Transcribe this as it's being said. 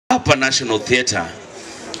Upper National Theatre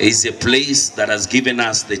is a place that has given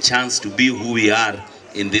us the chance to be who we are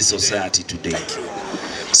in this society today.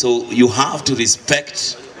 So you have to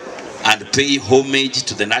respect and pay homage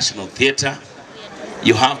to the National Theatre.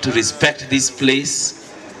 You have to respect this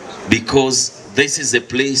place because this is a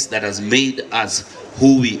place that has made us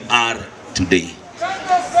who we are today.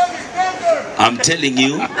 I'm telling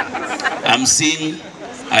you, I'm seeing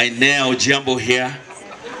Ainea Ojambo here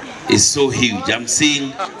is so huge. I'm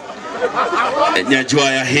seeing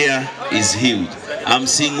Nyajoya here is huge. I'm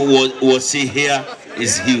seeing Wasi here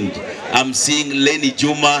is huge. I'm seeing Lenny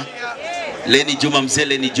Juma. Lenny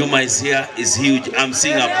Juma is here, is huge. I'm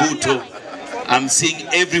seeing Abuto. I'm seeing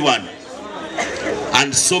everyone.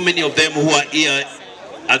 And so many of them who are here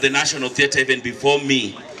at the National Theatre even before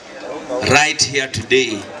me, right here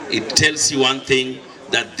today, it tells you one thing,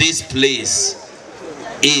 that this place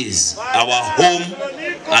is our home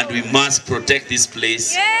and we must protect this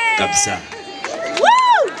place. Kabisa.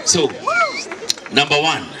 So, number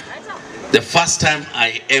one, the first time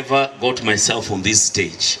I ever got myself on this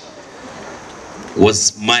stage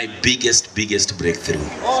was my biggest breakthrough.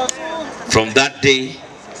 From that day,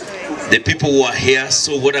 the people who are here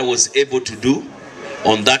saw what I was able to do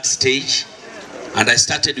on that stage, and I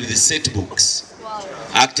started with the set books,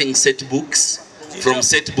 acting set books. From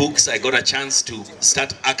set books, I got a chance to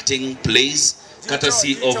start acting plays,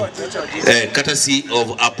 courtesy of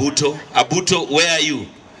Abuto. Abuto, where are you?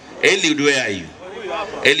 Eliud, where are you?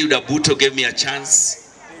 Eliud Abuto gave me a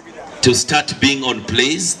chance to start being on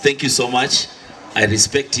plays. Thank you so much. I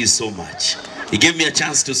respect you so much. He gave me a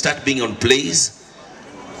chance to start being on plays,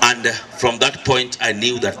 and from that point I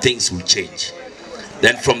knew that things will change.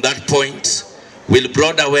 Then from that point, Will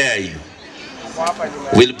Brother, where are you?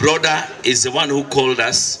 Will Brother is the one who called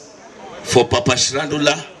us for Papa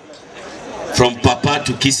Shrandula, from Papa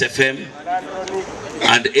to Kiss FM,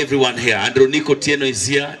 and everyone here. Androniko Tieno is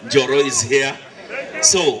here, Joro is here.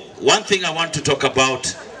 So one thing I want to talk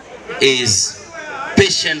about is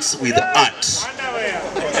patience with art.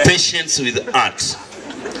 Patience with art.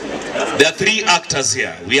 There are three actors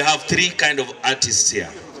here. We have three kind of artists here.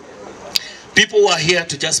 People who are here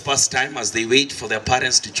to just pass time as they wait for their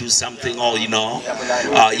parents to choose something, or you know,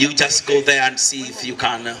 you just go there and see if you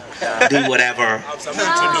can do whatever.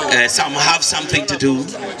 Some have something to do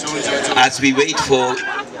as we wait for,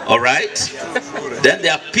 all right? Then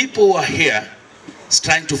there are people who are here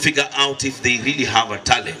trying to figure out if they really have a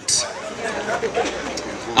talent.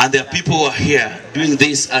 And there are people who are here doing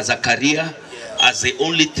this as a career, as the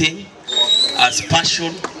only thing, as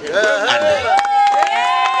passion. And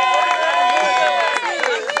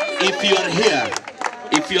if you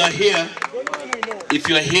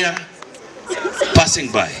are here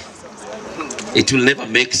passing by, it will never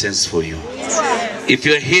make sense for you. If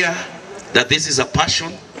you are here that this is a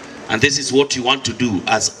passion and this is what you want to do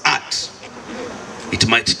as art, it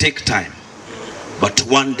might take time, but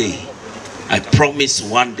one day, I promise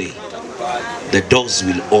one day, the doors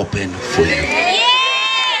will open for you.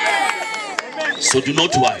 So do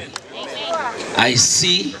not worry. I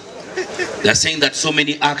see they're saying that so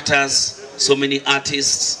many actors, so many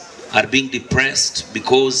artists are being depressed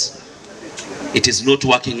because it is not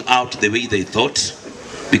working out the way they thought.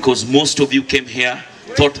 Because most of you came here,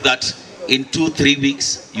 thought that in 2-3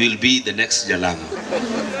 weeks, you will be the next Jalang'o.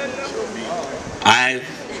 I've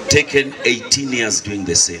taken 18 years doing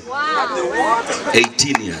the same.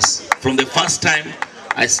 18 years. From the first time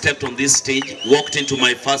I stepped on this stage, walked into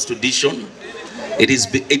my first audition,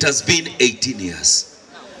 it has been 18 years.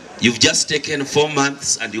 You've just taken 4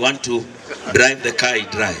 months and you want to drive the car I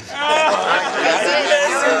drive.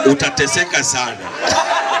 Utateseka sana.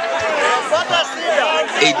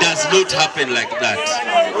 It does not happen like that.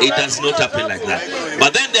 It does not happen like that.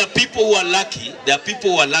 But then there are people who are lucky. There are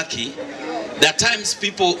people who are lucky. There are times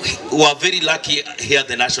people who are very lucky here at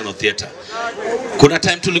the National Theatre. Kuna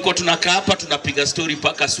time tulikuwa tunakaa hapa tunapiga story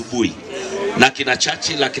paka asubuhi. Na kina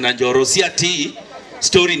Chachi, na kina Njoro. Si ati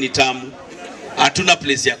story ni tamu. Hatuna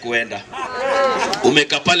place ya kuenda.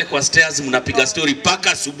 Umeka pale kwa stairs mnapiga story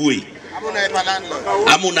paka asubuhi.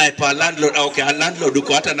 Ama unaepa landlord. Okay, landlord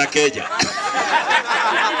uko hata na keja.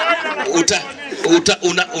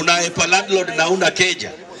 Unaepa landlord na una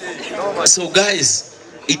keja. So guys,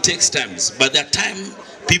 it takes time, but there are time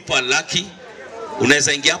people are lucky.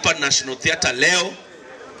 Unaweza ingia hapa National Theatre leo,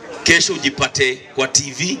 kesho ujipate kwa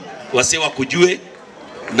TV, wase wakujue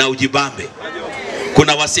na ujibambe.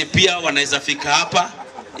 Kuna wase pia wanaweza fika hapa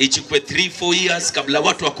ichukue 3-4 years kabla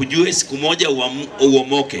watu wakujue, siku moja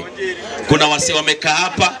uomoke. Kuna wase wamekaa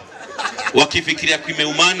hapa wakifikiria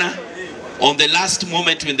kimeumana, on the last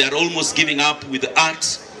moment when they are almost giving up with art,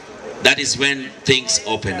 that is when things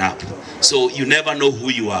open up. So you never know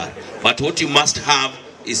who you are. But what you must have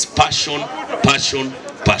is passion, passion,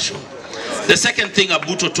 passion. The second thing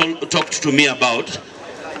Abuto talked to me about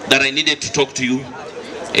that I needed to talk to you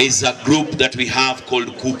is a group that we have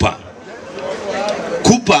called Cooper.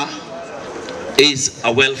 Cooper is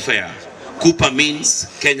a welfare. Cooper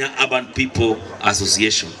means Kenya Urban People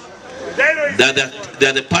Association.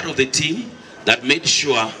 They're the part of the team that made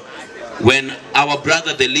sure when our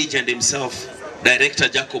brother, the legend himself, Director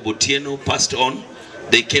Jacob Otieno, passed on,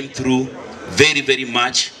 they came through very, very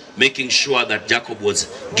much, making sure that Jacob was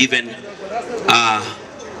given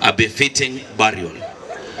a befitting burial.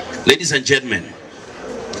 Ladies and gentlemen,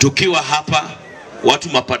 tukiwa hapa, watu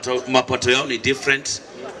mapato yao ni different,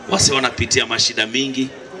 wase wanapitia mashida mingi,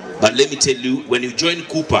 but let me tell you, when you join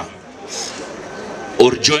Cooper,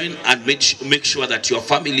 or join and make sure that your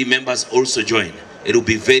family members also join, it will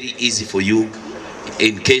be very easy for you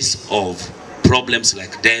in case of problems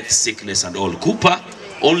like death, sickness and all. Cooper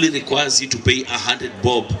only requires you to pay 100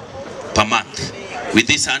 bob per month. With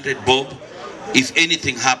this 100 bob, if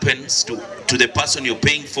anything happens to the person you're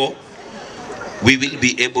paying for, we will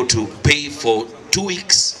be able to pay for 2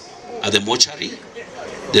 weeks at the mortuary.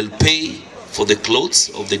 They'll pay for the clothes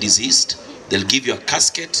of the deceased. They'll give you a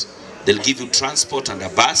casket. They'll give you transport and a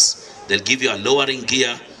bus. They'll give you a lowering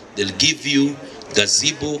gear. They'll give you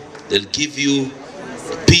gazebo. They'll give you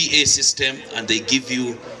PA system, and they give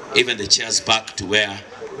you even the chairs back to where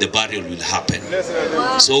the burial will happen.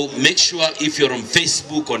 Wow. So make sure if you're on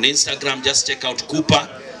Facebook, on Instagram, just check out Cooper,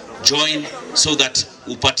 join so that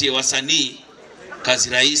upatie wasanii kazi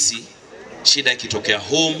rahisi, shida ikitokea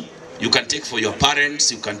home, you can take for your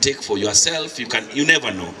parents, you can take for yourself, you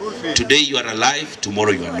never know. Today you are alive,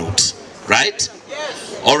 tomorrow you are not. Right?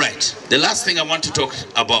 Yes. All right. The last thing I want to talk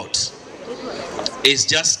about is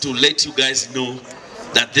just to let you guys know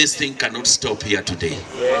that this thing cannot stop here today.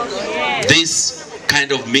 This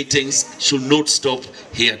kind of meetings should not stop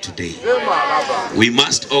here today. We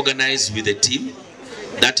must organize with a team.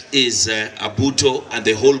 That is Abuto and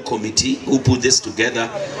the whole committee who put this together,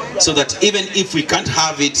 so that even if we can't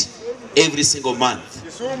have it every single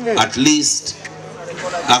month, at least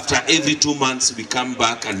after every 2 months we come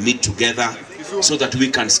back and meet together so that we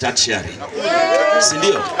can start sharing.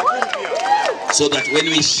 Sindio? So that when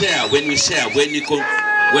we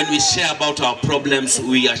share about our problems,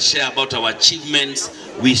 we share about our achievements,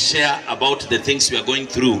 we share about the things we are going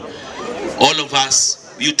through. All of us,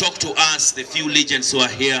 you talk to us, the few legends who are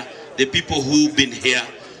here, the people who've been here,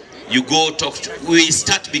 you go talk to, we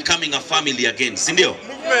start becoming a family again, sindio?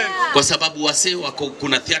 Kwa sababu wase wako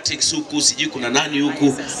kuna theatrics huku, sijui kuna nani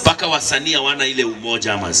huku, paka wasanii wana ile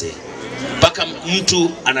umoja mazee. Paka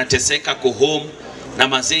mtu anateseka ko home na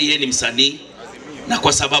mazee yeye ni msanii, na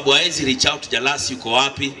kwa sababu haezi reach out Jalasi yuko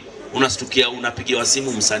wapi, unastukia unapigiwa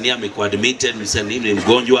simu msanii amekuwa admitted, msanii ni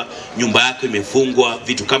mgonjwa, nyumba yako imefungwa,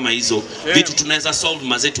 vitu kama hizo. Vitu tunaweza solve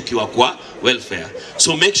mazee tukiwa kwa welfare.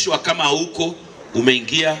 So make sure kama huko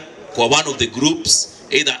umeingia kwa one of the groups,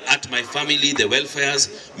 either at my family, the welfares,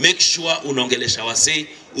 make sure unaongelesha wase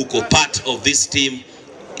uko part of this team,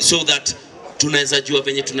 so that tunaweza jua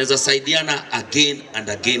venye tunaweza saidiana again and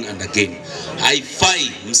again and again.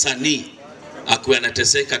 Haifai msanii akuwe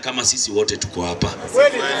anateseka kama sisi wote tuko hapa.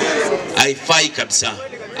 Haifai kabisa.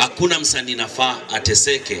 Hakuna msanii nafaa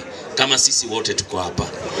ateseke kama sisi wote tuko hapa.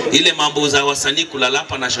 Ile mambo za wasanii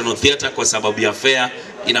kulalapa National Theatre kwa sababu ya fare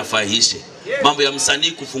inafahishe. Mambo ya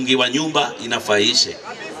msanii kufungiwa nyumba inafahishe.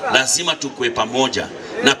 Lazima tukue pamoja.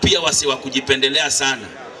 Na pia wase wa kujipendelea sana.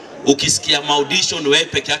 Ukisikia audition wewe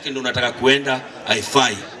peke yake ndio unataka kuenda,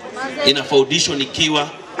 haifai. Ina audition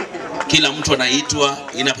ikiwa kila mtu anaitwa,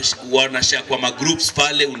 wanashare kwa magroups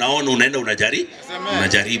pale, unaona unaenda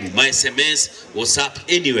unajaribu, my SMS, WhatsApp,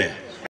 anywhere.